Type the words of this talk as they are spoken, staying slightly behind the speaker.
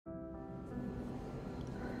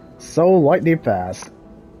So lightning fast.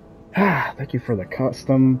 Ah, thank you for the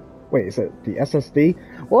custom. Wait, is it the SSD?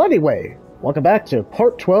 Well, anyway, welcome back to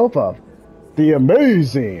part 12 of the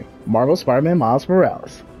amazing Marvel Spider-Man Miles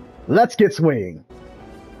Morales. Let's get swinging.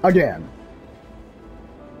 Again.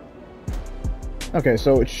 Okay,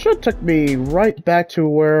 so it should take me right back to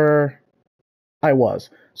where I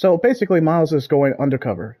was. So basically, Miles is going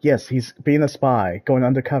undercover. Yes, he's being a spy, going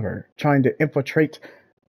undercover, trying to infiltrate.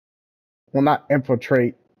 Well, not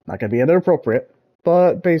infiltrate, not gonna be inappropriate,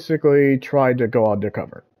 but basically try to go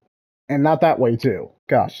undercover. And not that way, too.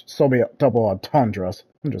 Gosh, so many double entendres.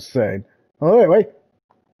 I'm just saying. Well, anyway,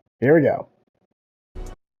 here we go.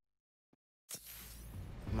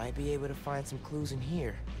 Might be able to find some clues in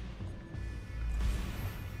here.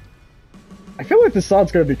 I feel like this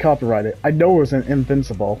song's gonna be copyrighted. I know it was an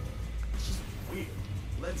Invincible. Weird.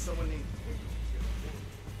 Let someone named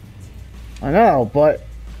I know, but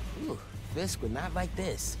Ooh, Fisk would not like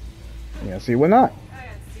this. yeah, see, we're not. I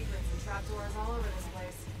had secrets and trapdoors all over this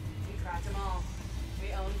place. We cracked them all.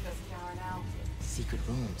 We own Fisk Tower now. Secret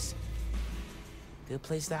rooms. Good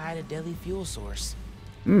place to hide a deadly fuel source.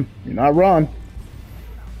 You're not wrong.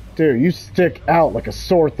 Dude, you stick out like a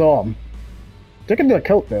sore thumb. Stick into the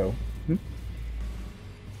coat, though.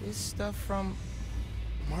 This stuff from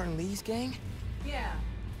Martin Lee's gang? Yeah,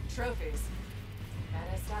 trophies.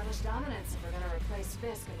 Gotta establish dominance if we're gonna replace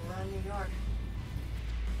Fisk and run New York.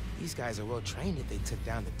 These guys are well trained if they took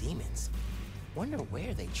down the demons. Wonder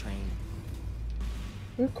where they trained.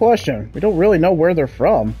 Good question. We don't really know where they're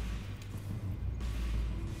from.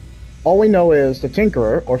 All we know is the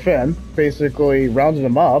Tinkerer, or Finn, basically rounded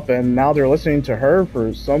them up, and now they're listening to her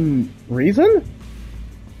for some reason?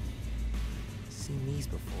 Seen these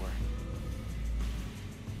before.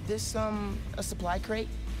 This, a supply crate?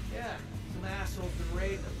 Yeah, some asshole's been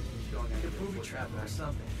raiding them. Like a booby trap or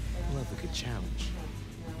something. Love a good challenge.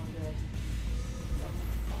 No, I'm good.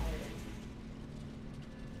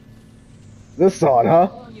 This song, huh?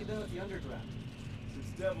 How long you been at the underground?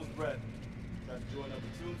 Since Devil's Breath. Tried to join up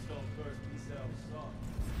with Tombstone first, but he said I was soft.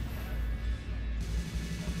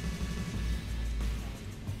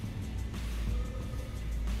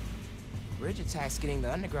 Bridge attack's getting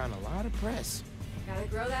the underground a lot of press. Gotta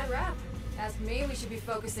grow that rap. Ask me, we should be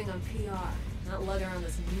focusing on PR, not lugging around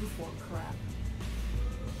this new form crap.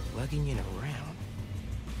 Lugging it around.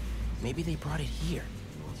 Maybe they brought it here.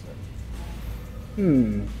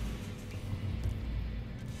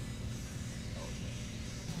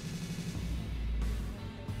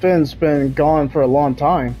 Finn's been gone for a long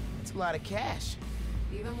time. It's a lot of cash.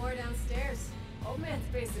 Even more downstairs. Old man's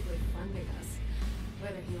basically funding us,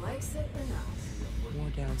 whether he likes it or not. More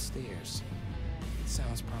downstairs. It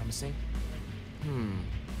sounds promising.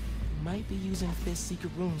 Might be using Fisk's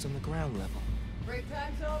secret rooms on the ground level. Break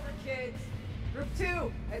time's over, kids. Group 2,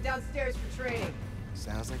 head downstairs for training.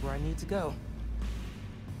 Sounds like where I need to go.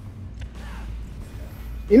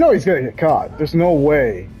 You know he's gonna get caught. There's no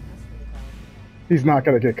way he's not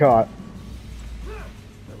gonna get caught.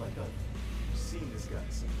 Feel like I've seen this guy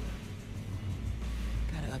somewhere.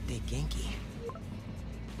 Gotta update Genki.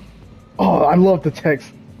 Oh, I love the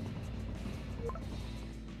text.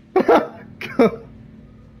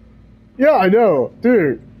 Yeah, I know,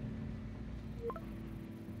 dude.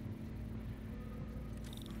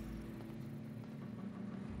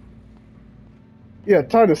 Yeah,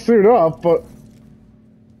 time to suit up, but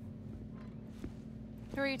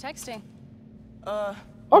Who are you texting? My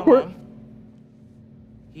awkward. mom.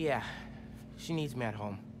 Yeah, she needs me at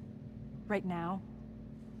home. Right now?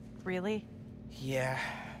 Really? Yeah,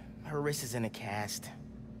 her wrist is in a cast.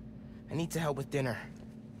 I need to help with dinner.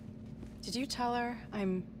 Did you tell her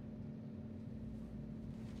I'm...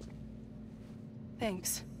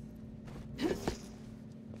 Thanks.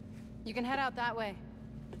 You can head out that way.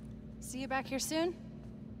 See you back here soon?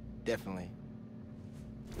 Definitely.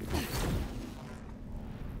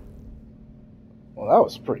 Well, that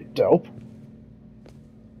was pretty dope.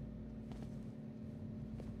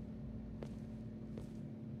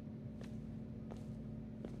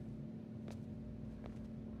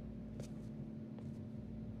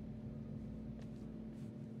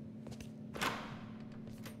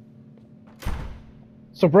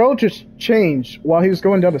 So bro just changed while he was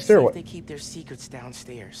going down the See if stairway. they keep their secrets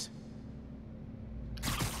downstairs.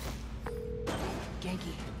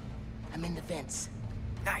 Genki, I'm in the vents.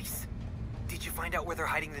 Nice. Did you find out where they're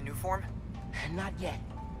hiding the new form? Not yet,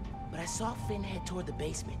 but I saw Finn head toward the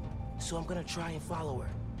basement, so I'm gonna try and follow her.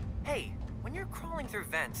 Hey, when you're crawling through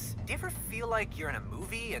vents, do you ever feel like you're in a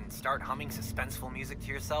movie and start humming suspenseful music to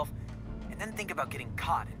yourself? And then think about getting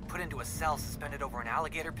caught and put into a cell suspended over an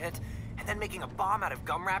alligator pit, and then making a bomb out of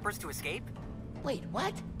gum wrappers to escape? Wait,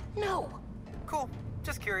 what? No. Cool.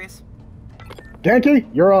 Just curious. Genki,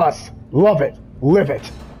 you're us. Love it. Live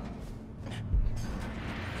it.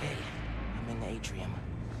 Okay, I'm in the atrium.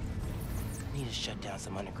 I need to shut down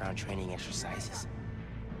some underground training exercises.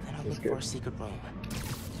 Then I'll That's look good. for a secret room.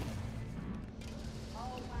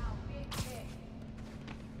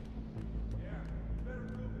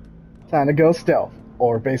 Time to go stealth.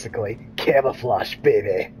 Or basically, camouflage,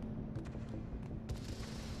 baby.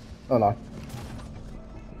 Oh no.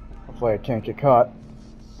 Hopefully I can't get caught.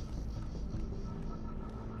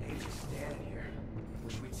 Hey, just standing here.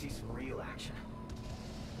 Wish we'd see some real action.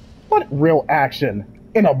 What real action?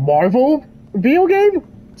 In a Marvel video game?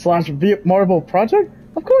 / Marvel project?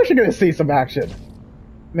 Of course you're gonna see some action.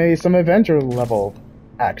 Maybe some Avenger level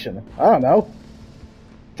action. I don't know.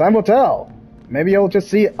 Time will tell. Maybe you'll just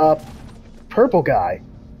see a purple guy.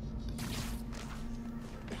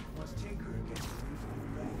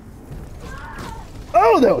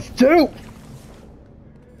 Oh, that was dope!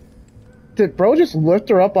 Did bro just lift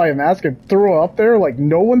her up by a mask and throw her up there like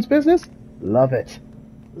no one's business? Love it.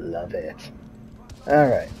 Love it.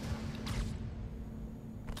 Alright.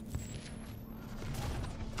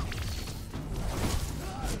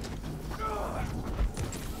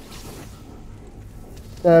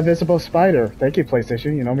 The visible spider. Thank you,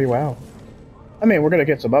 PlayStation. You know me well. I mean, we're gonna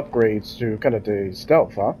get some upgrades to kind of the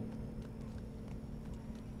stealth, huh?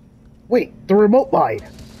 Wait, the remote light.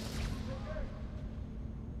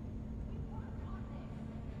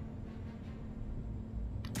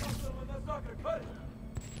 That's not gonna cut it.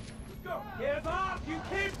 Let's go. Give up! You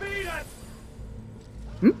can't beat us!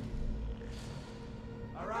 Hmm?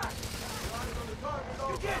 Alright.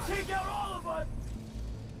 You can't take out all of us!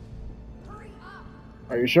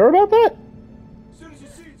 Are you sure about that? As soon as you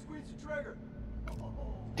see it, squeeze the trigger.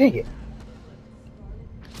 Dang it.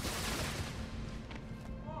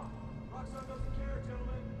 Roxanne doesn't care,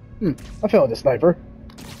 gentlemen. I failed the sniper.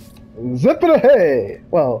 Zip it ahay!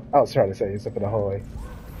 Well, I was trying to say zip it ahoy.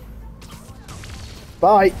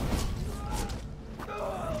 Bye!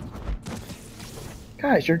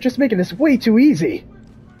 Guys, you're just making this way too easy.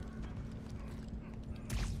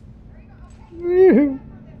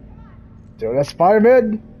 Doing a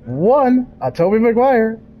Spider-Man 1, a Tobey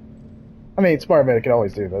Maguire. I mean, Spider-Man can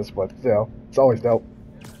always do this, but still, it's always dope.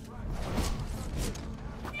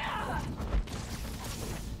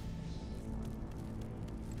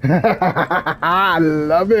 I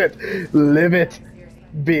love it. Live it.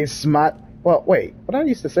 Be smart. Well, wait. What I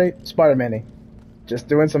used to say? Spider-Man-y. Just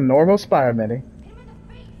doing some normal Spider-Man-y.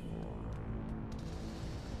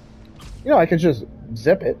 You know, I could just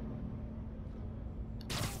zip it.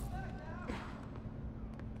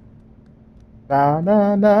 Na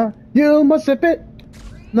na na. You must zip it.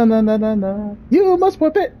 Na na na na na. You must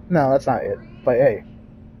whip it. No, that's not it. But hey,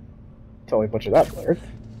 totally butchered that word.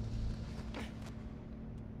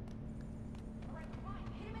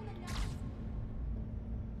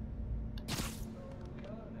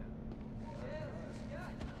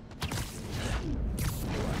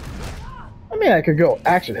 I mean, I could go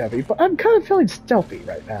action heavy, but I'm kind of feeling stealthy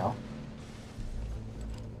right now.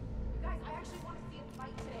 Guys, I actually want to see a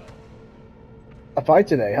fight today. A fight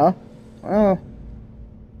today, huh? Well,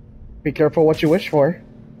 be careful what you wish for.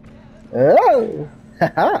 Oh!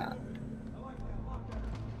 Haha!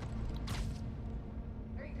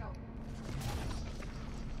 There you go.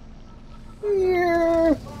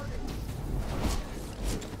 Yeah.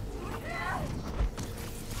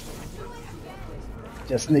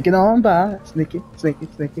 Just sneaking on by. Sneaky, sneaky,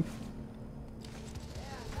 sneaky.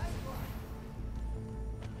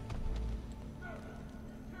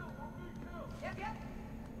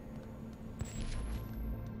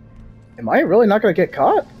 Am I really not gonna get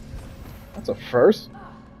caught? That's a first.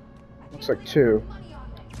 Looks like 2.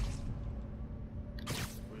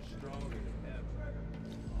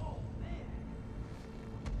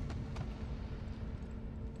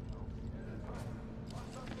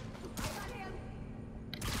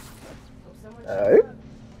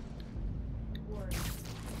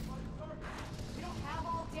 We don't have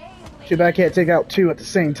all day, Lady. Too bad I can't take out 2 at the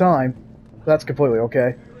same time. That's completely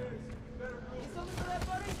okay.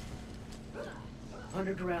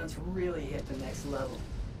 Underground's really hit the next level.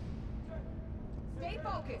 Stay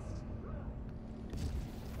focused.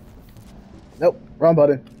 Nope, wrong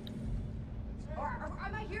button. Or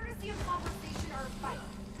am I here to see a conversation or a fight?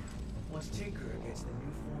 Once Tinker gets the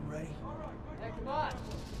new form ready. Hey, come on!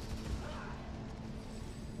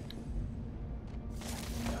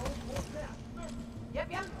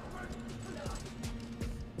 Yep, yep.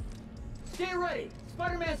 Stay ready!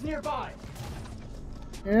 Spider-Man's nearby!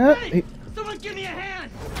 Yeah. Hey! Someone give me a hand!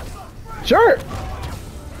 Sure.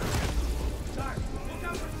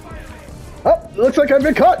 looks like I've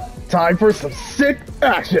been caught. Time for some sick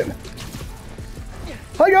action.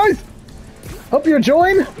 Hi guys. Hope you're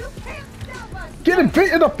enjoying. Getting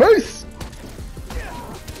bit in the face.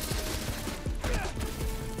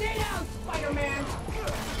 Stay down, Spider-Man!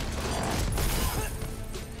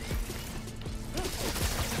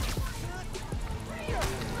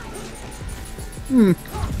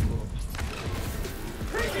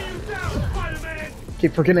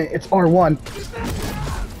 Keep forgetting it's R1.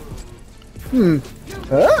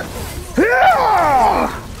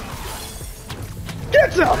 Ah!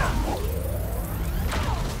 Get some!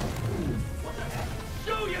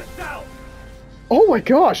 Show yourself! Oh my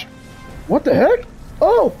gosh! What the heck?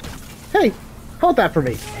 Oh! Hey! Hold that for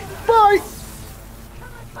me. Bye!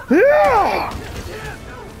 Ah!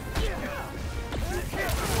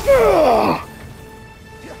 Ah!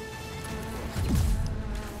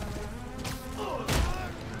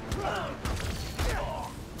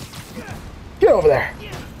 Get over there!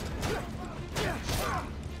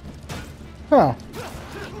 Huh.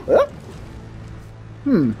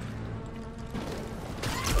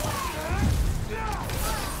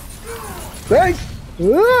 Thanks!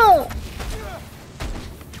 Ah!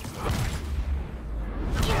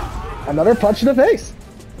 Another punch in the face!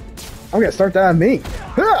 I'm gonna start that on me.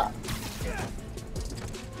 Ah!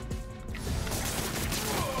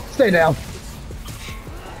 Stay down.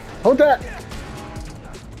 Hold that.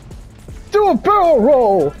 Do a barrel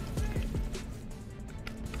roll!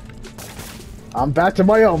 I'm back to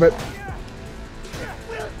my helmet.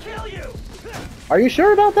 We'll kill you! Are you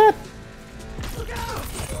sure about that?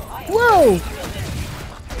 Whoa!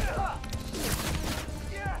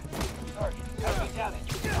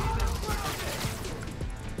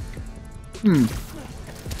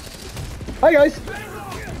 Hi guys!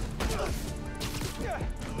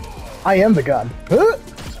 I am the gun. Huh?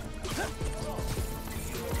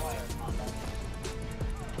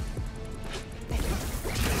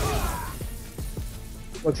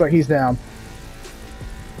 Looks like he's down.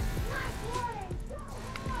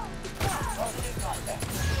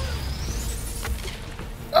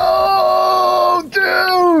 Oh,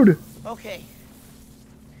 dude! Okay.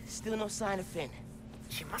 Still no sign of Finn.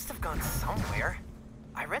 She must have gone somewhere.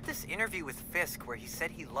 I read this interview with Fisk where he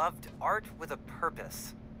said he loved art with a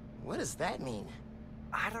purpose. What does that mean?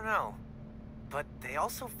 I don't know. But they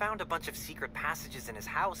also found a bunch of secret passages in his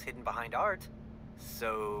house hidden behind art.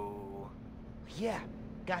 So... Yeah,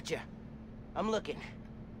 gotcha. I'm looking.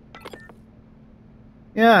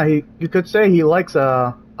 Yeah, you could say he likes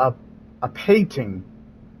a painting.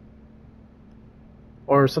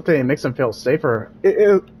 Or something that makes him feel safer.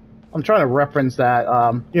 I'm trying to reference that,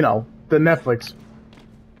 you know, the Netflix.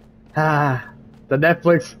 The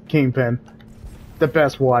Netflix Kingpin. The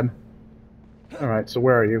best one. Alright, so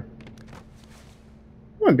where are you?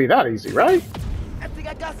 Wouldn't be that easy, right? I think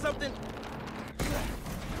I got something.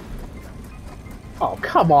 Oh,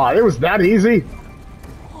 come on, it was that easy?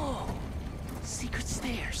 Oh, secret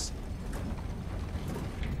stairs.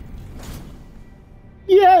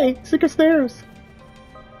 Yay! Secret stairs!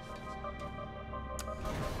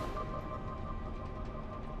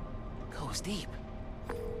 Goes deep.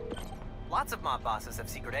 Lots of mob bosses have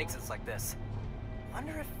secret exits like this.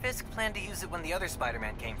 Wonder if Fisk planned to use it when the other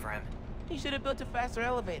Spider-Man came for him. He should have built a faster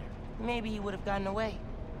elevator. Maybe he would have gotten away.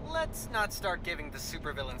 Let's not start giving the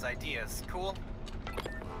supervillains ideas, cool?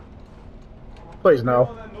 Please All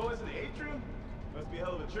no. that noise in the atrium? Must be a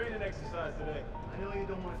hell of a training exercise today. I know you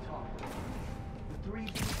don't want to talk. The 3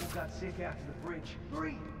 people got sick after the bridge.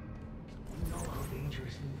 3! You know how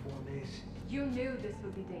dangerous new form is. You knew this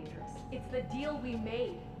would be dangerous. It's the deal we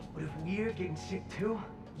made. But if we're getting sick too?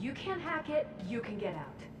 You can't hack it, you can get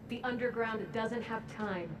out. The underground doesn't have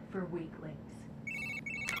time for weaklings.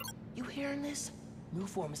 You hearing this? New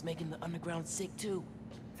form is making the underground sick too.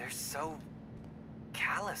 They're so...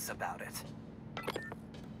 callous about it.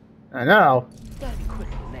 I know. Gotta be quicker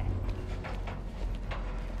than that.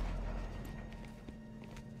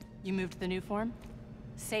 You moved the new form?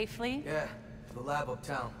 Safely? Yeah, to the lab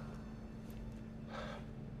uptown.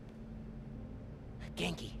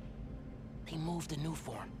 Genki, they moved the new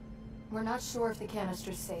form. We're not sure if the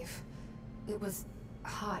canister's safe. It was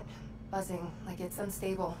hot, buzzing, like it's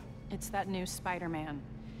unstable. It's that new Spider-Man.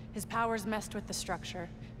 His powers messed with the structure.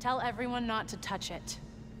 Tell everyone not to touch it.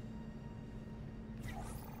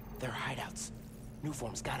 They're hideouts. New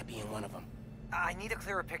form's gotta be in one of them. I need a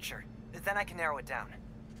clearer picture. Then I can narrow it down.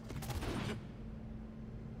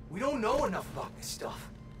 We don't know enough about this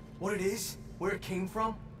stuff. What it is, where it came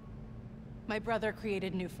from. My brother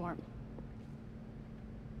created new form.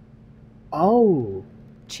 Oh.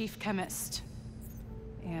 Chief chemist.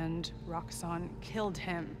 And Roxxon killed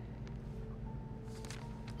him.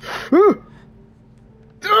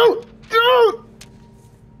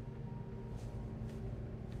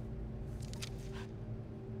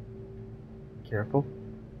 Careful.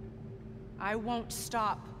 I won't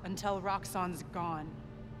stop until Roxxon's gone.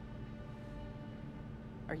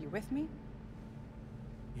 Are you with me?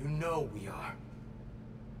 You know we are.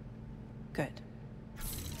 Good.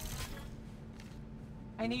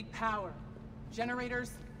 I need power.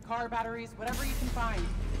 Generators, car batteries, whatever you can find.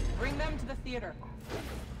 Bring them to the theater.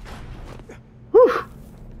 Whew.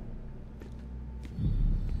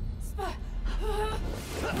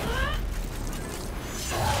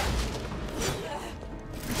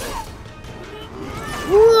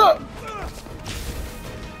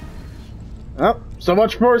 Oh, so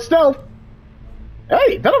much for stealth.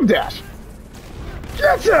 Hey, Venom Dash!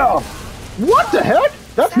 Get out! What the heck?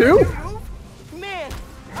 That's new! Man,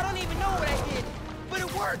 I don't even know what I did, but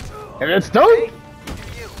it worked! And it's done! Hey,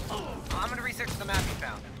 you. I'm gonna research the map you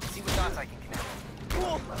found. See what dots I can connect.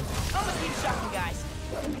 Cool. I'm gonna keep shocking guys.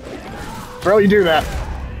 Bro, you do that.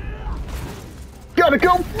 Gotta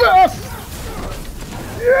go fast!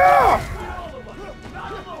 Yeah!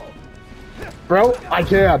 Bro, I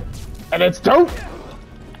can. And it's dope!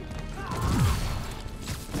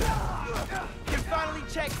 Can finally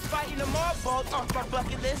check fighting the mob boss off my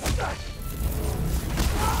bucket list.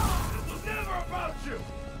 Never about you!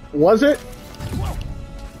 Was it?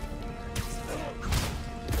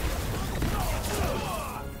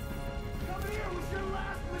 Coming here was your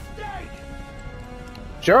last mistake!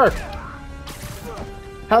 Sure.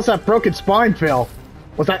 How's that broken spine feel?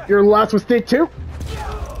 Was that your last mistake too?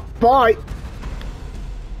 Bye!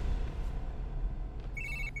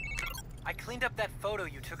 I cleaned up that photo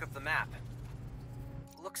you took of the map.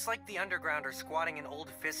 Looks like the underground are squatting in old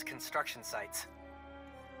Fisk construction sites.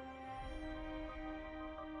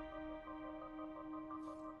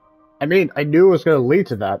 I mean, I knew it was going to lead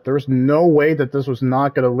to that. There was no way that this was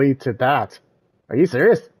not going to lead to that. Are you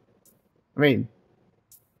serious? I mean,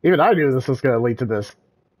 even I knew this was going to lead to this.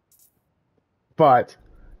 But,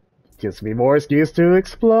 gives me more excuse to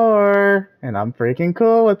explore, and I'm freaking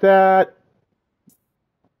cool with that.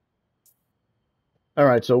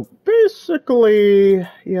 Alright, so basically,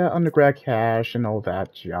 yeah, underground cache and all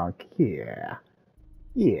that junk. Yeah.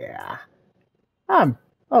 Yeah.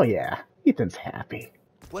 Oh yeah, Ethan's happy.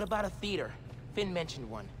 What about a theater? Finn mentioned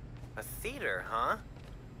one. A theater, huh?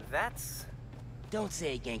 That's Don't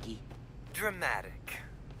say it, Genki. dramatic.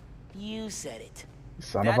 You said it.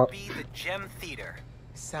 Son of That'd a... be the Gem Theater.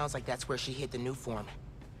 Sounds like that's where she hit the new form.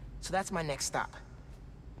 So that's my next stop.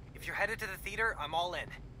 If you're headed to the theater, I'm all in.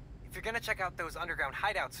 If you're gonna check out those underground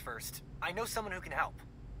hideouts first, I know someone who can help.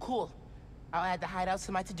 Cool. I'll add the hideouts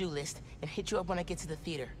to my to-do list and hit you up when I get to the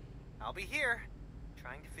theater. I'll be here,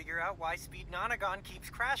 trying to figure out why Speed Nonagon keeps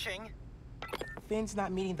crashing. Finn's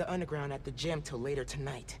not meeting the underground at the gym till later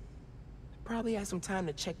tonight. Probably has some time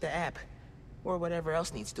to check the app, or whatever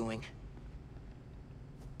else needs doing.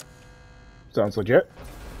 Sounds legit.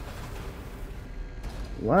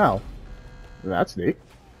 Wow. That's neat.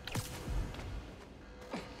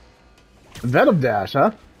 Venom Dash,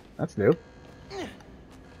 huh? That's new.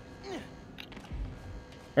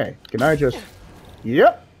 Hey, can I just...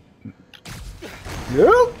 Yep!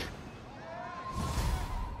 Nope!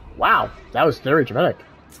 Wow, that was very dramatic.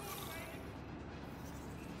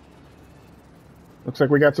 Looks like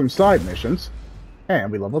we got some side missions.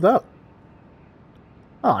 And we leveled up.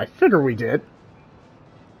 Oh, I figure we did.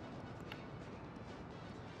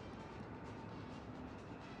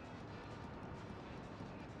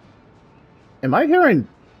 Am I hearing...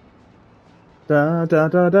 Da da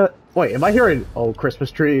da da... Wait, am I hearing... Oh,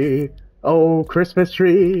 Christmas tree... Oh, Christmas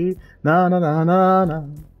tree... Na na na na na...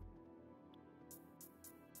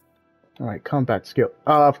 Alright, combat skill...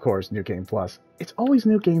 of course, New Game Plus. It's always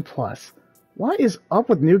New Game Plus. What is up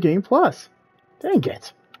with New Game Plus? Dang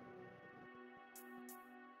it.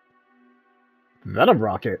 Venom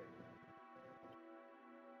Rocket.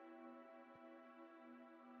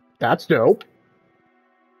 That's dope.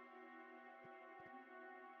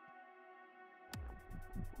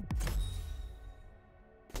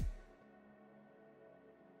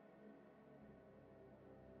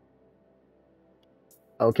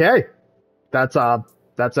 Okay. That's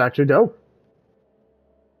actually dope.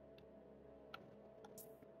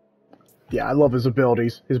 Yeah, I love his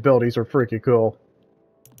abilities. His abilities are freaking cool.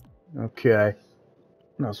 Okay.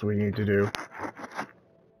 What else do we need to do?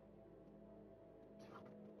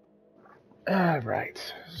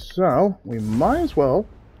 Alright. So, we might as well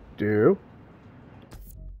do...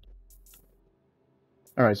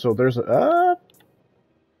 Alright, so there's a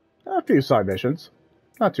few side missions.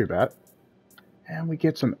 Not too bad. And we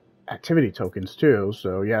get some activity tokens too,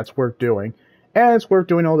 so yeah, it's worth doing. And it's worth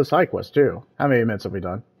doing all the side quests too. How many minutes have we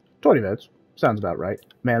done? 20 minutes. Sounds about right.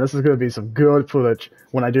 Man, this is going to be some good footage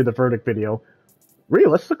when I do the verdict video.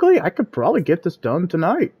 Realistically, I could probably get this done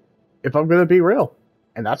tonight, if I'm going to be real.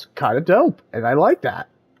 And that's kind of dope, and I like that.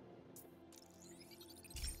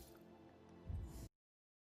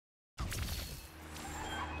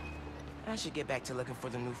 I should get back to looking for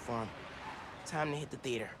the new farm. Time to hit the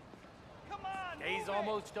theater. Day's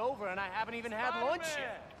almost over and I haven't even had lunch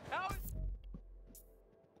yet.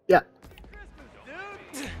 Yeah.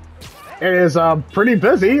 It is pretty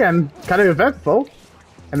busy and kind of eventful.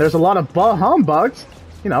 And there's a lot of humbugs.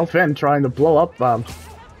 You know, Finn trying to blow up, or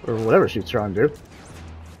whatever she's trying to do.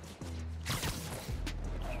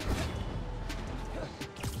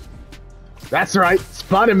 That's right,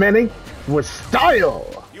 Spider-Man with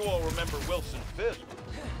style! You all remember Wilson Fisk?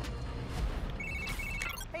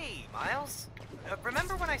 Hey, Miles.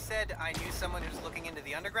 Remember when I said I knew someone who's looking into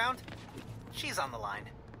the underground? She's on the line.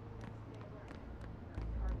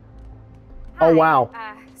 Oh, wow.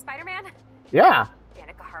 Spider-Man? Yeah.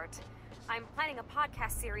 Danica Hart. I'm planning a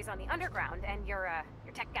podcast series on the underground, and your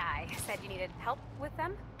tech guy said you needed help with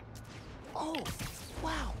them? Oh,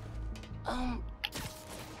 wow.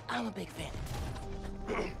 I'm a big fan.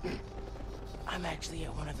 I'm actually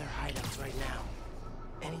at one of their hideouts right now.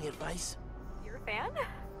 Any advice? You're a fan?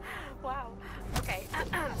 Wow. Okay,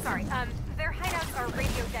 sorry. Their hideouts are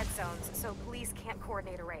radio dead zones, so police can't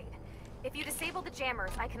coordinate a raid. If you disable the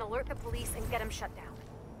jammers, I can alert the police and get them shut down.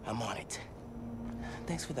 I'm on it.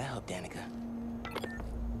 Thanks for the help, Danica.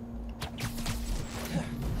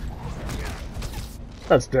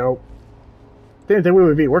 That's dope. Didn't think we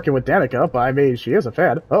would be working with Danica, but I mean, she is a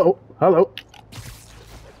fan. Uh-oh, hello.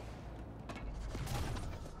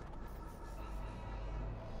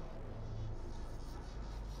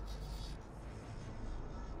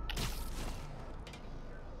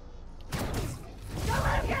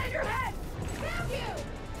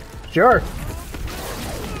 Sure.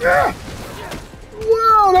 Yeah.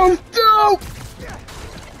 Wow, that was dope!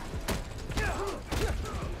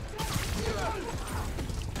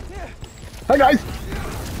 Hi guys!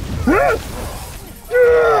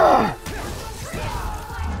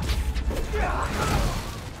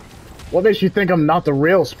 What makes you think I'm not the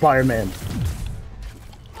real Spider-Man?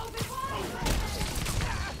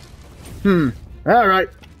 Alright.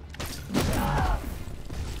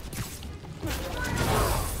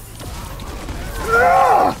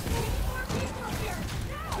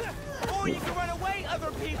 Or you can run away,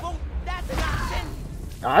 other people. That's an option.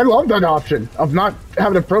 I love that option of not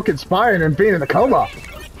having a broken spine and being in a coma.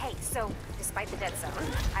 Hey, so, despite the dead zone,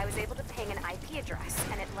 I was able to ping an IP address,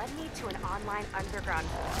 and it led me to an online underground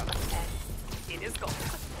forum. And it is gold.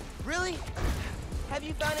 Really? Have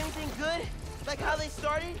you found anything good? Like how they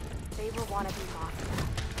started? They were wannabe mafia.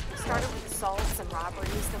 They started with assaults and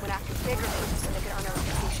robberies, then went after bigger people so they could earn a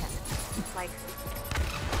reputation. Like,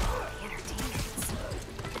 the entertainers.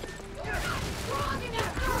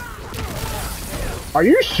 Are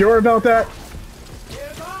you sure about that?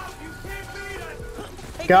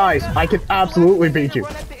 Guys, I can absolutely beat you.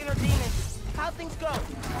 How things go?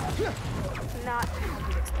 Not how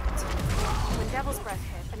you'd expect. When Devil's Breath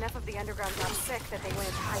hit, enough of the underground got sick that they went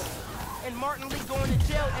into hiding. And Martin Lee going to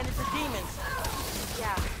jail and it's the demons.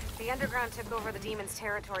 Yeah, the underground took over the demons'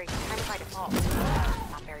 territory kind of by default.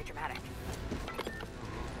 Not very dramatic.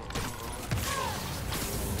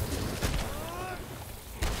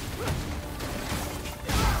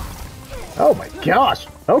 Oh my gosh.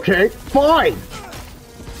 Okay, fine.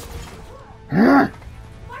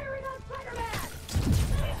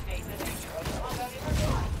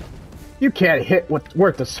 You can't hit what's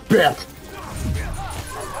worth the spit.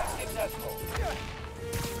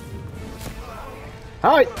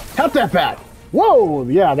 Alright, cut that back. Whoa,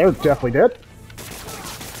 yeah, they're definitely dead.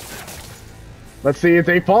 Let's see if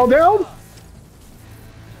they fall down.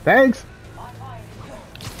 Thanks.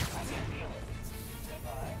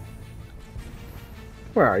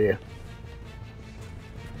 Where are you?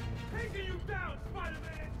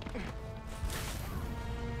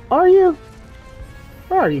 Are you?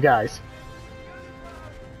 Where are you guys?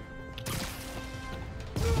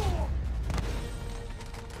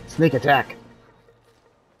 Sneak attack.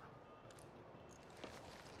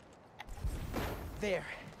 There.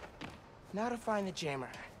 Now to find the jammer.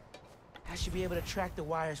 I should be able to track the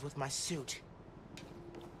wires with my suit.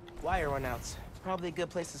 Wire runouts. Probably a good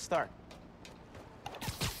place to start.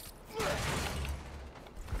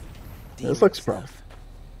 This looks rough.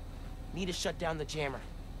 Need to shut down the jammer.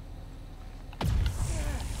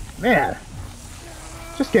 Man,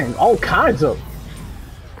 just getting all kinds of.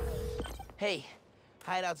 Hey,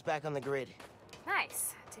 Hideout's back on the grid.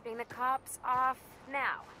 Nice. Tipping the cops off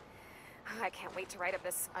now. I can't wait to write up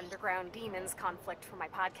this underground demons conflict for my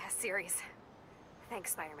podcast series.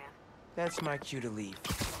 Thanks, Spider-Man. That's my cue to leave.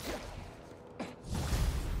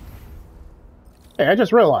 Hey, I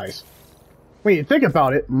just realized. When you think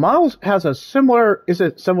about it, Miles has a similar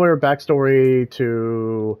backstory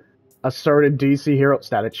to a certain DC hero,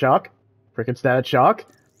 Static Shock. Frickin' Static Shock.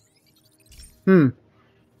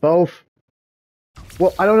 Both.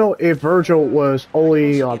 Well, I don't know if Virgil was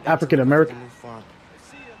only African American.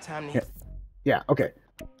 Time to Yeah, okay.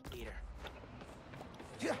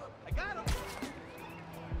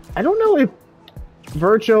 I don't know if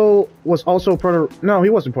Virgil was also No, he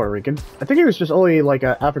wasn't Puerto Rican. I think he was just only, like,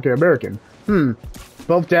 African American.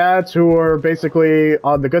 Both dads who were basically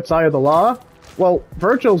on the good side of the law? Well,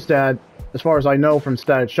 Virgil's dad, as far as I know from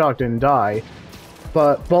Static Shock, didn't die.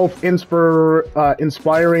 But both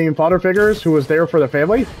inspiring father figures who was there for the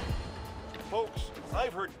family? Folks,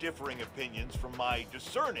 I've heard differing opinions from my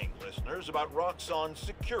discerning listeners about Roxxon's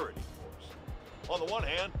security force. On the one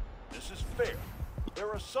hand, this is fair. There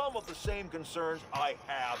are some of the same concerns I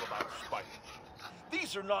have about Spider-Man.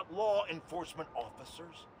 These are not law enforcement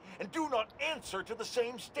officers, and do not answer to the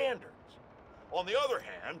same standards. On the other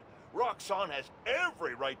hand, Roxxon has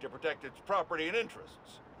every right to protect its property and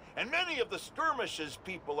interests. And many of the skirmishes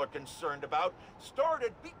people are concerned about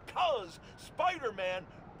started because Spider-Man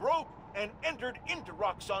broke and entered into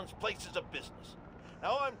Roxxon's places of business.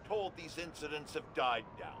 Now I'm told these incidents have died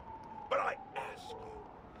down, but I ask you,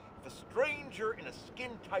 if a stranger in a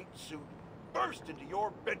skin-tight suit burst into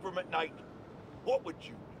your bedroom at night, what would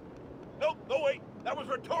you do? No, wait, that was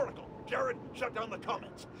rhetorical. Jared, shut down the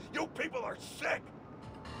comments. You people are sick!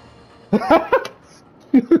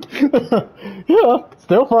 Yeah,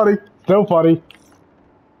 still funny. Still funny.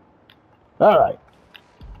 Alright.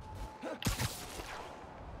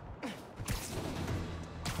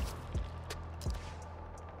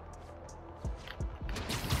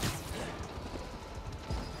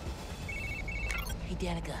 Hey,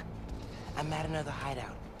 Danica. I'm at another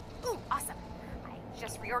hideout. Ooh, awesome. I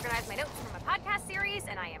just reorganized my notes from my podcast series,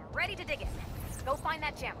 and I am ready to dig in. Go find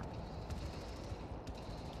that jammer.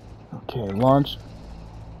 Okay, launch.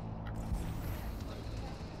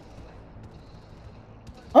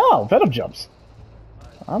 Oh, Venom jumps.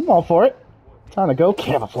 I'm all for it. Time to go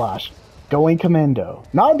camouflage. Going commando.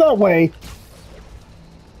 Not that way.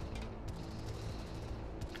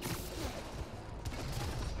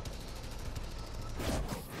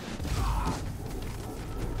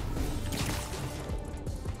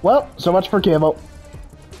 Well, so much for camo.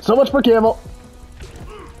 So much for camo.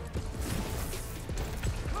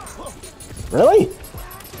 Really?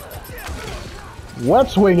 Web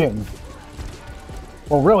swinging.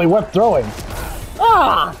 Well, really, web throwing.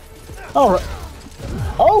 Ah! Alright.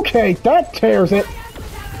 Okay, that tears it.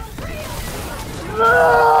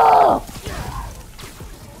 Ah!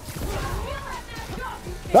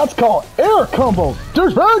 That's called air combos,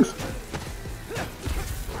 douchebags!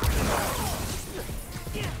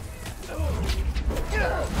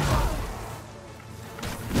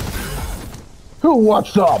 Who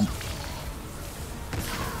wants some?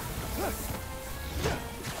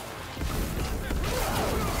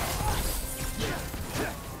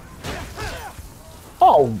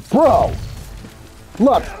 Oh, bro!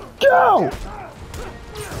 Let's go!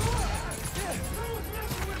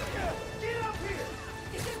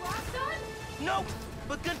 Nope,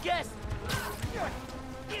 but good guess. So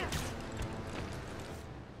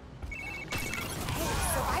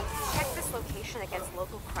I checked this location against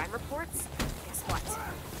local crime reports. Guess what? A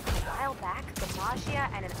while back, the Magia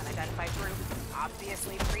and an unidentified group,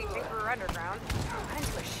 obviously preaching for Underground, got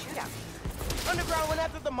into a shootout. Underground went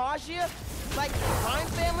after the Magia? Like crime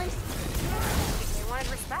families? They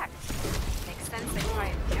wanted respect. Makes sense they try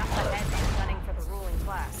and jump ahead in gunning for the ruling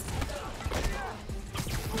class.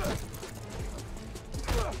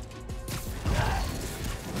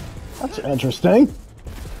 That's interesting.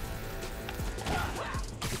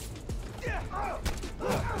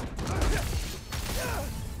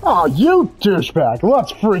 Oh, you douchebag!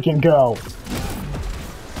 Let's freaking go!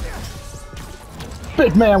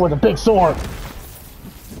 Big man with a big sword!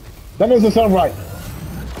 That doesn't sound right.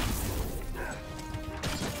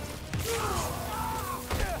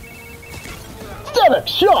 Static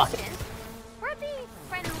Shock! Where'd the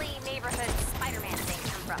friendly neighborhood Spider-Man thing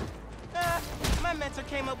come from? My mentor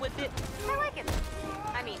came up with it. I like it.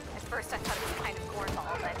 I mean, at first I thought it was kind of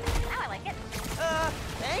cornball, but now I like it.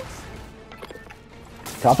 Thanks?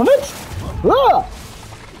 Compliments? Ah!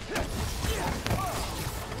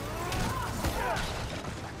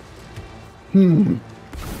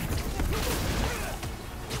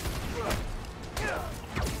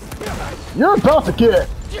 You're about to get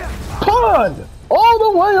punned all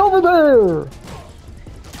the way over there.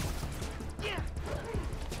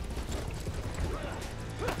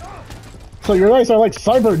 So your guys are like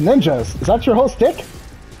cyber ninjas. Is that your whole stick?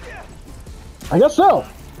 I guess so.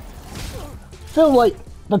 Feel like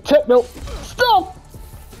the techno stuff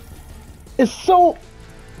is so.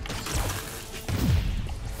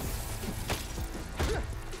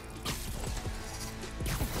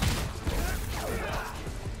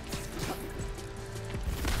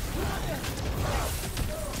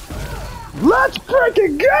 Let's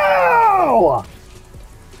freaking go!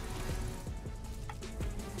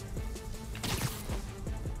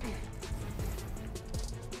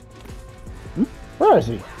 Where is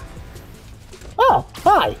he? Oh,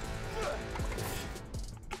 hi!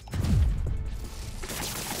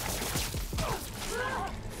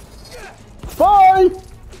 Bye!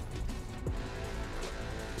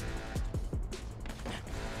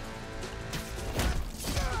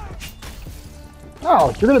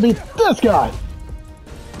 Oh, you're gonna beat this guy!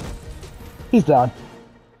 He's done.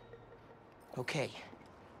 Okay.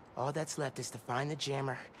 All that's left is to find the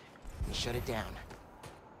jammer and shut it down.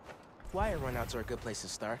 Wire runouts are a good place to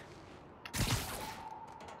start.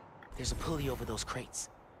 There's a pulley over those crates.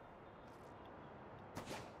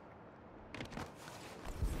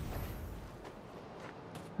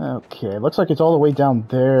 Okay, looks like it's all the way down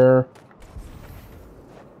there.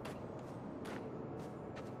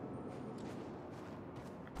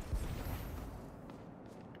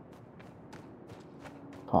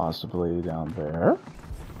 Possibly down there.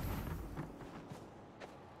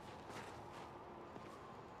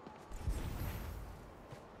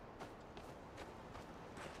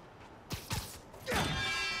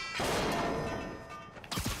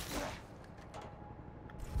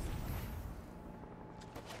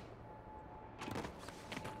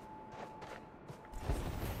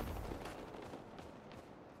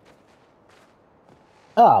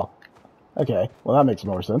 Oh, okay. Well, that makes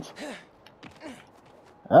more sense.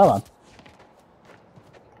 Hold on.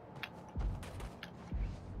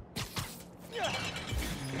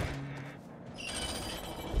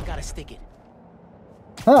 Gotta stick it.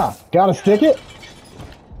 Huh, gotta stick it?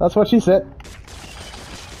 That's what she said.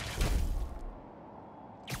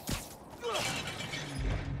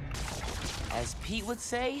 As Pete would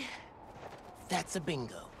say, that's a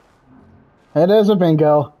bingo. It is a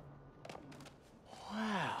bingo.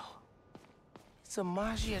 Wow. It's a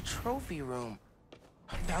Magia trophy room.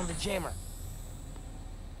 I found the jammer.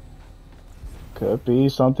 Could be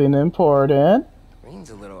something important. Ring's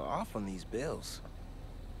a little off on these bills.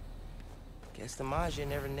 Guess the Magia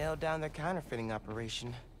never nailed down their counterfeiting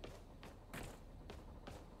operation.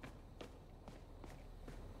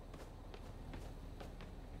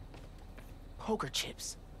 Poker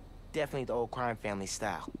chips. Definitely the old crime family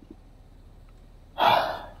style.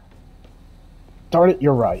 Darn it,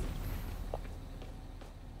 you're right.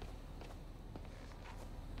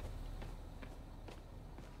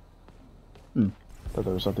 Thought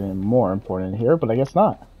there was something more important here, but I guess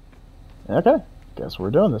not. Okay, guess we're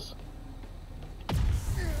doing this.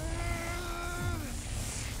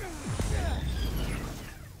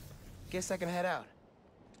 Guess I can head out.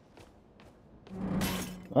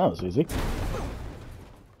 That was easy.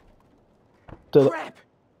 Crap!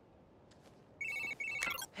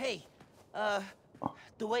 Hey,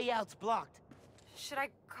 the way out's blocked. Should I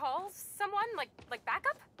call someone? Like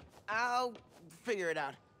backup? I'll figure it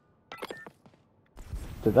out.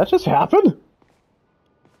 Did that just happen?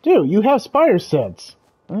 Dude, you have spider sense.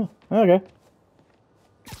 Oh, okay.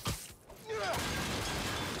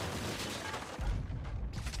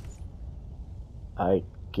 I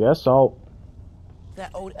guess I'll...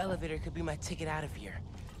 That old elevator could be my ticket out of here.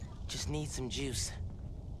 Just need some juice.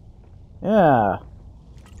 Yeah.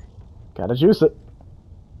 Gotta juice it.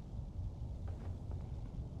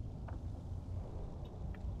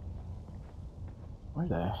 Where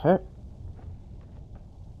the heck?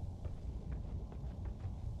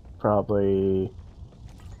 Probably...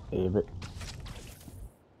 David.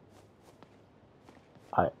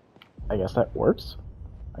 I guess that works.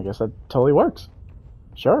 I guess that totally works.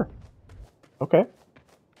 Sure. Okay.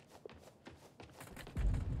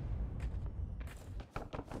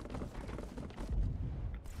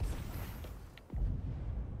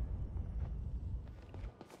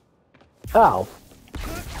 Ow.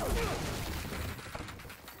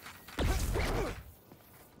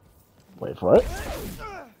 Wait for it.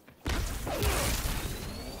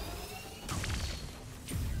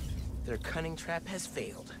 Their cunning trap has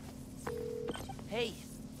failed. Hey,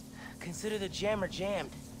 consider the jammer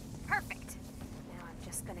jammed. Perfect. Now I'm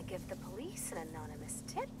just gonna give the police an anonymous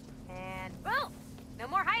tip, and boom! No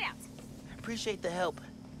more hideouts. Appreciate the help.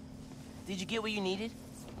 Did you get what you needed?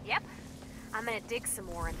 Yep. I'm gonna dig some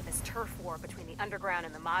more into this turf war between the underground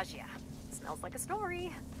and the Maggia. Smells like a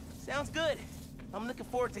story. Sounds good. I'm looking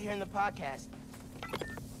forward to hearing the podcast.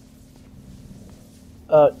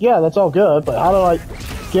 Yeah, that's all good, but how do I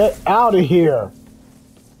get out of here?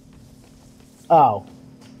 Oh.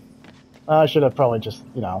 I should have probably just,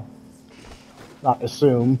 you know, not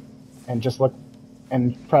assume and just look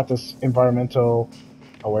and practice environmental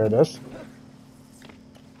awareness.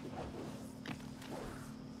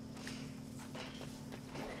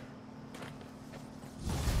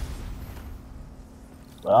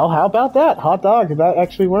 Well, how about that? Hot dog, that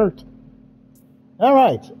actually worked.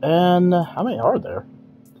 Alright, and how many are there?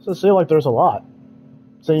 Doesn't seem like there's a lot.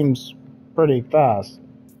 Seems pretty fast.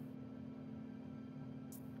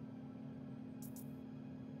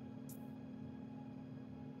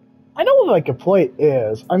 I know what my complaint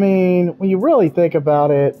is. I mean, when you really think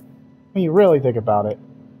about it,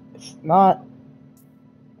 it's not...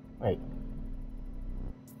 Wait.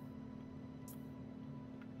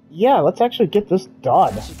 Yeah, let's actually get this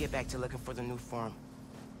done. I should get back to looking for the new farm.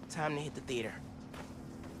 Time to hit the theater.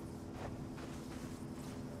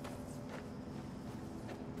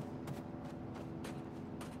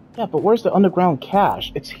 Yeah, but where's the underground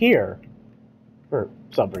cache? It's here. For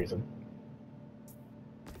some reason.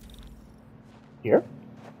 Here?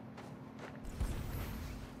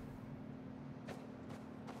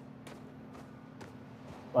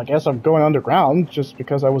 I guess I'm going underground just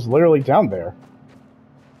because I was literally down there.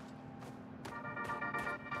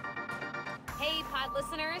 Hey, pod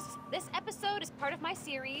listeners. This episode is part of my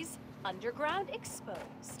series, Underground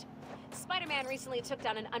Exposed. Spider-Man recently took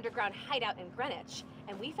down an underground hideout in Greenwich,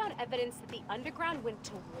 and we found evidence that the underground went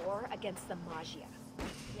to war against the Maggia.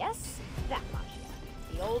 Yes, that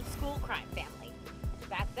Maggia. The old school crime family.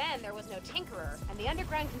 Back then, there was no tinkerer, and the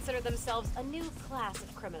underground considered themselves a new class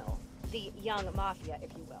of criminal. The young mafia,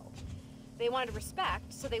 if you will. They wanted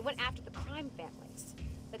respect, so they went after the crime families.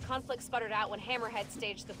 The conflict sputtered out when Hammerhead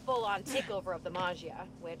staged the full-on takeover of the Maggia,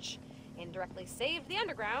 which indirectly saved the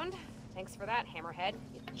underground. Thanks for that, Hammerhead,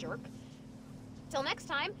 you jerk. Till next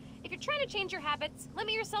time, if you're trying to change your habits,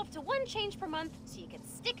 limit yourself to 1 change per month so you can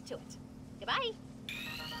stick to it. Goodbye.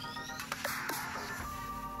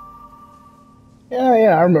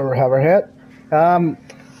 Yeah, I remember Hammerhead.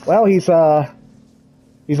 Well, he's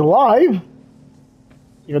alive.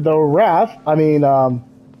 Even though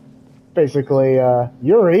basically,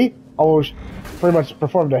 Yuri almost pretty much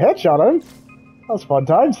performed a headshot on him. That was fun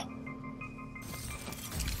times.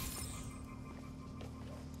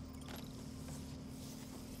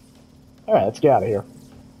 Alright, let's get out of here.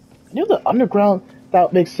 I knew the underground...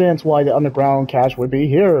 That makes sense why the underground cache would be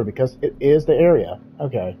here, because it is the area.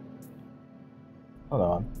 Okay. Hold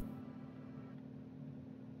on.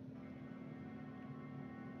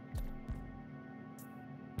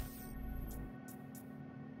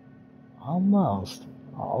 Almost.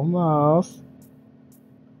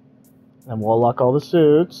 And we'll lock all the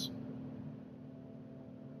suits.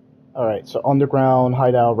 Alright, so underground,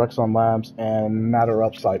 hideout, Rexon Labs, and Matter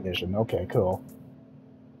Up site mission. Okay, cool.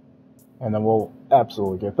 And then we'll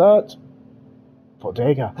absolutely get that.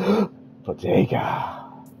 Bodega. Bodega.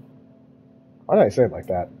 Why did I say it like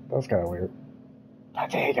that? That was kind of weird.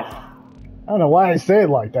 Bodega. I don't know why I say it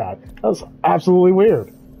like that. That was absolutely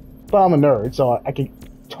weird. But I'm a nerd, so I can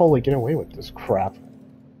totally get away with this crap.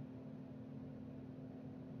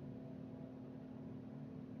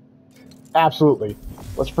 Absolutely.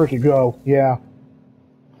 Let's freaking go. Yeah.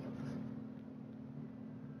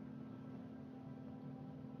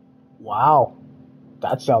 Wow.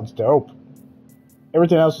 That sounds dope.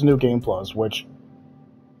 Everything else is new game plus, which...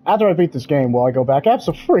 After I beat this game, will I go back?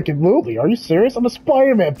 Absolutely. Are you serious? I'm a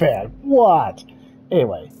Spider-Man fan. What?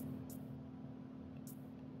 Anyway.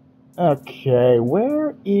 Okay,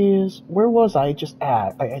 where was I just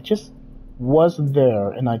at? I just was there,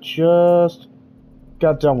 and I just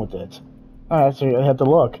got done with it. Alright, so I had to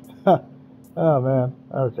look. Oh, man.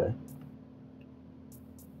 Okay.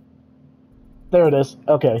 There it is.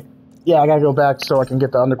 Okay. Yeah, I gotta go back so I can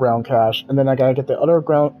get the underground cache, and then I gotta get the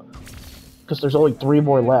underground... Because there's only 3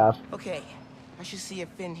 more left. Okay, I should see if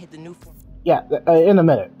Finn hit the new form. Yeah, in a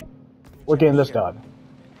minute. We're getting this done.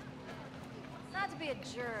 Not to be a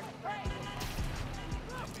jerk.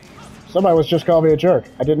 Somebody was just calling me a jerk.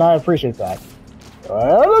 I did not appreciate that.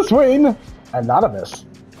 Well, a swing! Anonymous.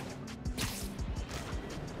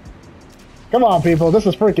 Come on, people. This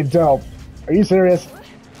is freaking dope. Are you serious?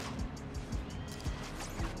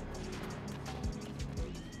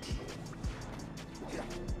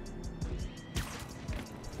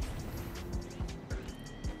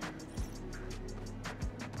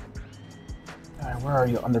 Alright, where are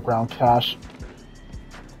you, underground cache?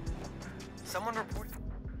 Someone reported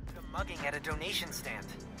a mugging at a donation stand.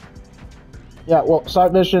 Yeah, well,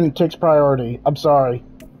 side mission takes priority. I'm sorry.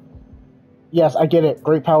 Yes, I get it.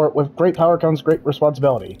 With great power comes great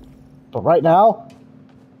responsibility. But right now,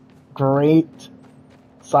 great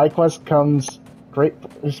side quest comes great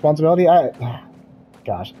responsibility.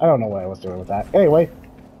 Gosh, I don't know what I was doing with that. Anyway.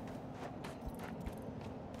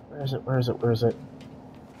 Where is it? Where is it? Where is it?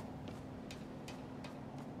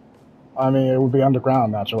 I mean, it would be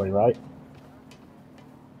underground, naturally, right?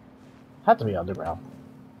 Had to be underground.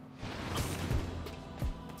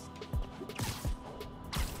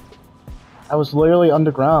 I was literally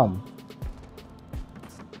underground.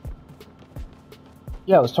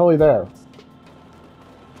 Yeah, it was totally there.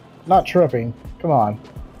 Not tripping. Come on.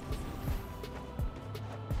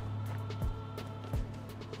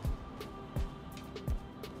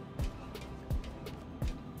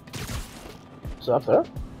 Is it up there?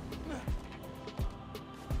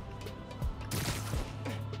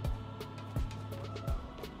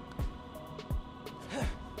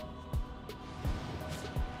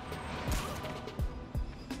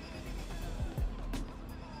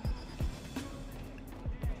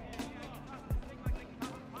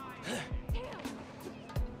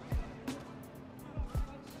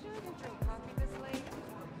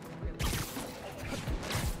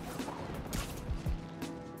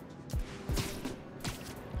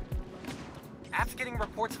 App's getting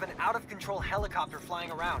reports of an out-of-control helicopter flying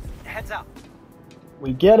around. Heads up.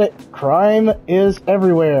 We get it. Crime is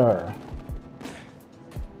everywhere.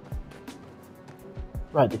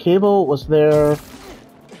 Right, the cable was there.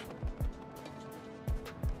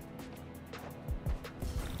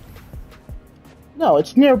 No,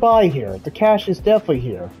 it's nearby here. The cache is definitely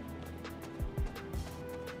here.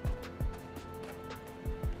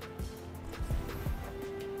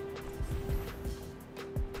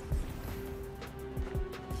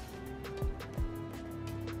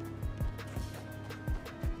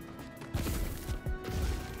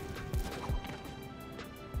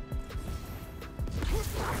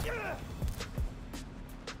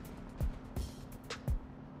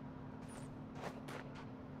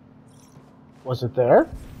 Was it there?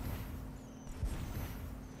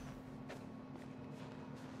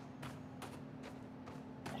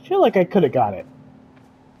 I feel like I could have got it.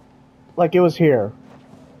 Like it was here.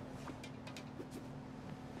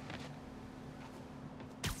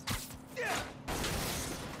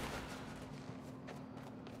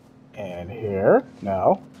 And here?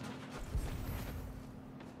 No.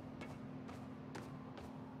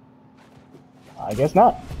 I guess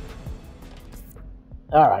not.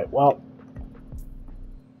 Alright, well.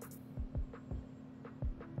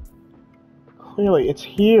 Clearly, it's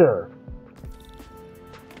here.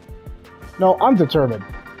 No, I'm determined.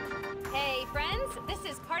 Hey, friends. This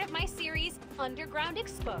is part of my series, Underground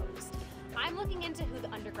Exposed. I'm looking into who the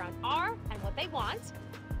Underground are and what they want,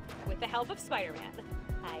 with the help of Spider-Man.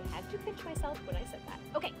 I had to pinch myself when I said that.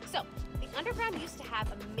 Okay, so, the Underground used to have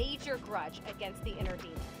a major grudge against the Inner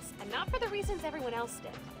Demons, and not for the reasons everyone else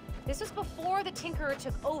did. This was before the Tinkerer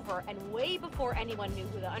took over, and way before anyone knew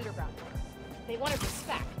who the Underground were. They wanted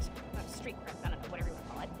respect. Street creds, I don't know, whatever you want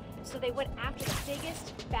to call it. So they went after the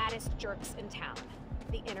biggest, baddest jerks in town,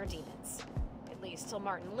 the Inner Demons. At least till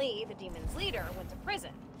Martin Lee, the Demons' leader, went to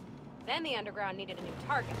prison. Then the Underground needed a new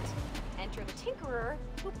target. Enter the Tinkerer,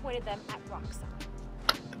 who pointed them at Roxxon.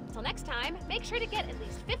 Till next time, make sure to get at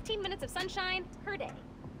least 15 minutes of sunshine per day.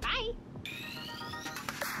 Bye!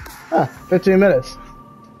 15 minutes.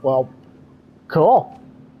 Well, cool.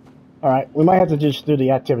 Alright, we might have to just do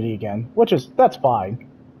the activity again, that's fine.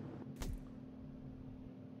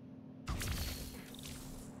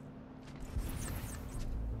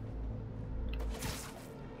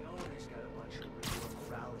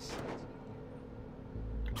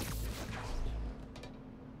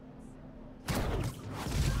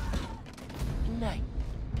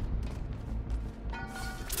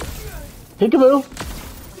 Peekaboo!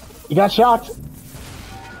 You got shocked.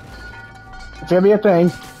 It's gonna be a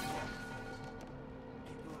thing.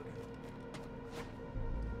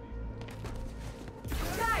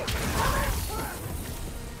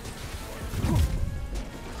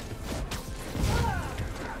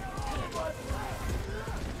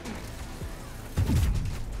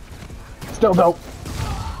 Still dope.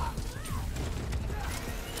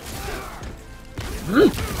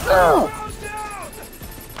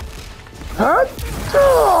 Huh?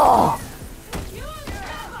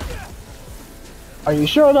 Are you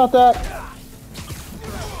sure about that?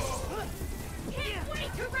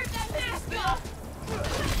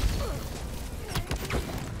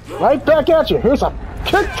 Right back at you. Here's a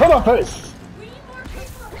kick to the face.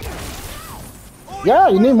 Yeah,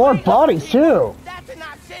 you need more bodies too. That's an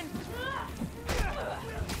option.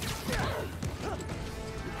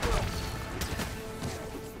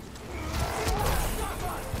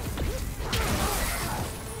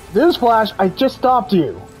 Newsflash, I just stopped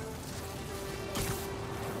you.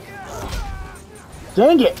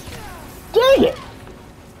 Dang it! Dang it!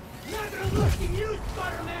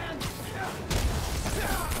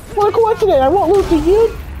 What a coincidence! I won't lose to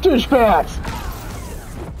you, douchebags!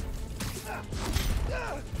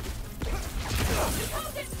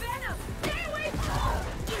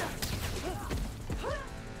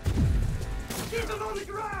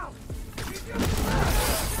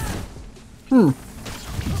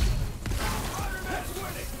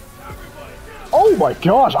 Oh my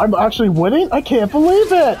gosh, I'm actually winning? I can't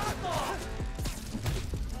believe it!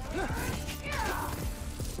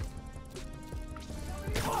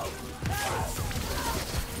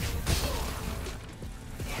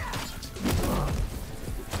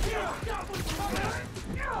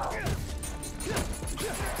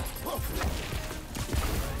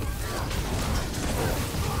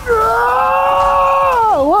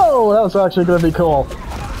 Ah! Whoa, that was actually gonna be cool.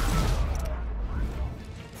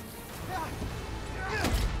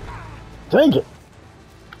 Dang it!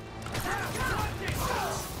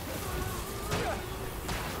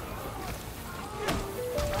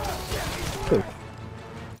 Hey.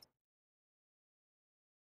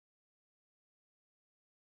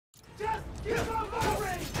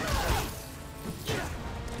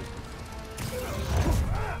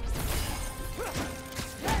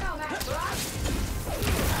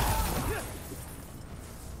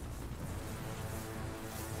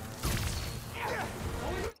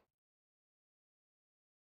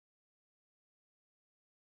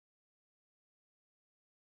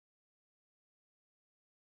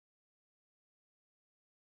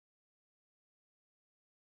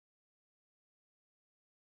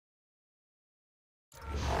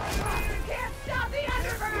 Can't stop the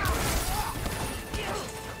underground!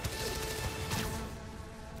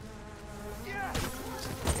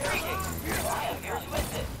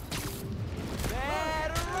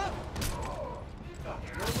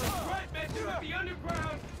 The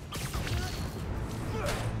underground!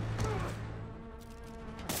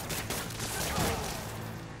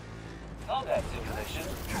 Combat simulation.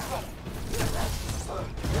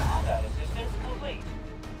 Combat assistance complete.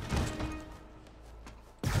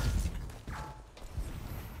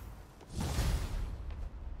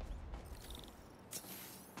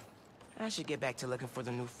 I should get back to looking for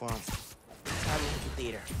the new forms. Time to hit the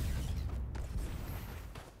theater.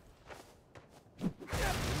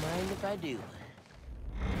 Mind if I do?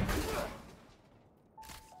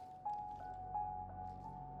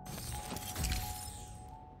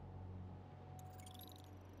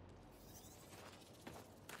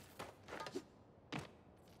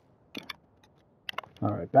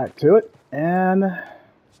 Alright, back to it, and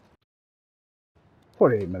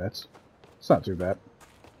 48 minutes. It's not too bad.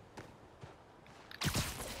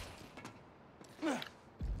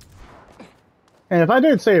 And if I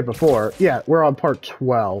didn't say it before, yeah, we're on part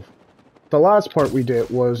 12. The last part we did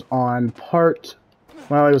was on part...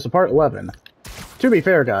 well, it was part 11. To be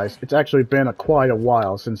fair, guys, it's actually been quite a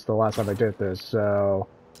while since the last time I did this, so...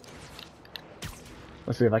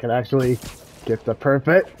 let's see if I can actually get the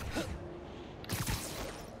perfect...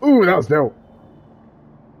 ooh, that was dope!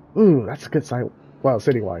 Ooh, that's a good sight. Well,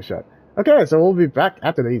 citywide shot. Okay, so we'll be back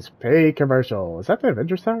after these paid commercials. Is that the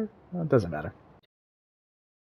Avengers Tower? Well, it doesn't matter.